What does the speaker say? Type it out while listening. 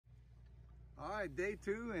All right, day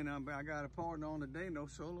 2, and I got a partner on today, no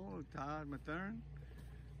solo, Todd, my turn.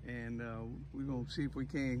 And we're gonna see if we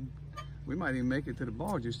we might even make it to the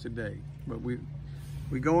barges today. But we're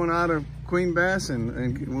going out of Queen Bass,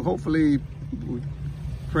 and we'll hopefully we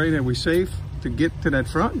pray that we're safe to get to that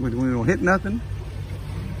front. We don't hit nothing.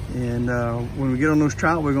 And when we get on those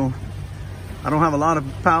trout, I don't have a lot of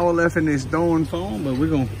power left in this Dawn phone, but we're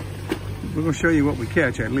gonna show you what we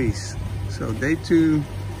catch at least. So day 2,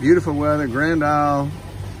 beautiful weather, Grand Isle.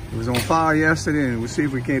 It was on fire yesterday, and we'll see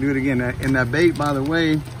if we can't do it again. And that bait, by the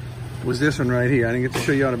way, was this one right here. I didn't get to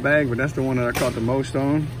show you all the bag, but that's the one that I caught the most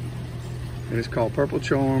on. And it's called Purple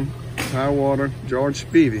Charm, High Water, George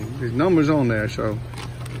Spivey. There's numbers on there, so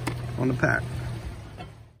on the pack.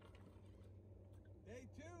 Day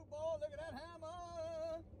 2, boy, look at that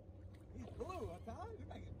hammer. He's blue, huh, Todd? You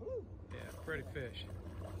make it blue. Yeah, pretty fish.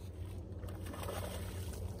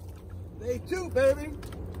 Day 2, baby.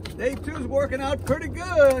 Day 2's working out pretty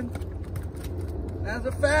good. That's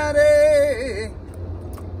a fatty.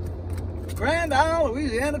 Grand Isle,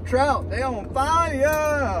 Louisiana trout. They on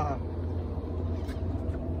fire.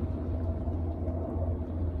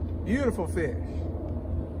 Beautiful fish.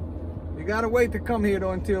 You gotta wait to come here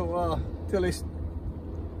though until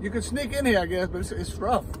you can sneak in here, I guess, but it's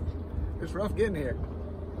rough. It's rough getting here.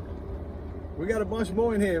 We got a bunch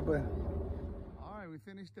more in here, but all right, we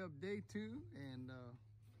finished up day 2, and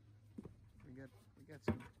we got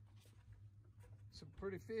some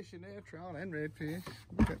pretty fish in there, trout and redfish.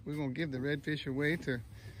 We're gonna give the redfish away to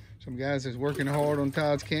some guys that's working hard on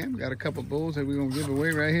Todd's camp. Got a couple bulls that we're gonna give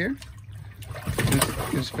away right here.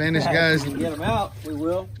 The Spanish guys, get them out, we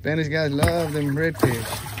will. Spanish guys love them redfish.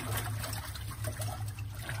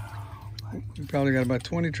 We probably got about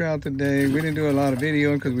 20 trout today. We didn't do a lot of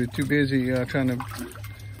videoing because we were too busy trying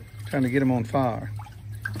to get them on fire.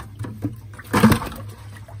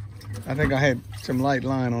 I think I had some light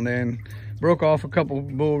line on there and broke off a couple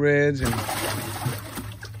bull reds,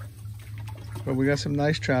 but we got some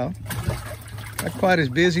nice trout. Not quite as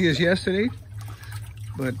busy as yesterday,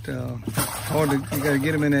 but hard to, you got to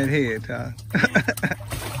get them in that head, Todd.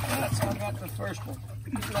 I got the first one.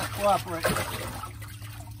 Not cooperating.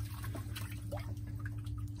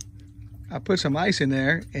 I put some ice in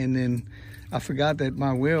there, and then I forgot that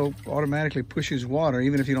my well automatically pushes water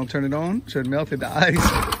even if you don't turn it on, so it melted the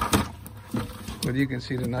ice. But you can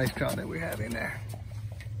see the nice trout that we have in there.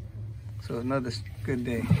 So another good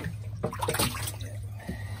day.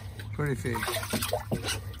 Pretty fish.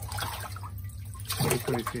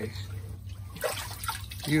 Pretty fish.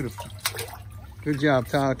 Beautiful. Good job,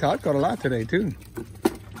 Todd. Todd caught a lot today too.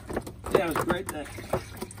 Yeah, it was a great day.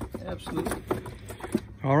 Absolutely.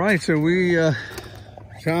 All right, so we,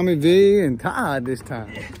 Tommy V and Todd this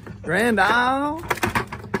time. Grand Isle.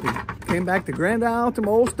 Came back to Grand Isle to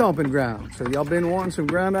my old stomping ground. So y'all been wanting some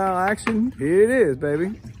Grand Isle action? Here it is,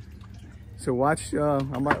 baby. So watch, I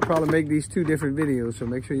might probably make these 2 different videos, so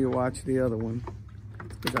make sure you watch the other one,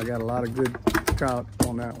 because I got a lot of good trout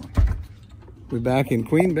on that one. We're back in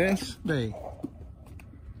Queen Bass Bay.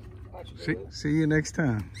 See you next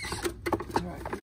time.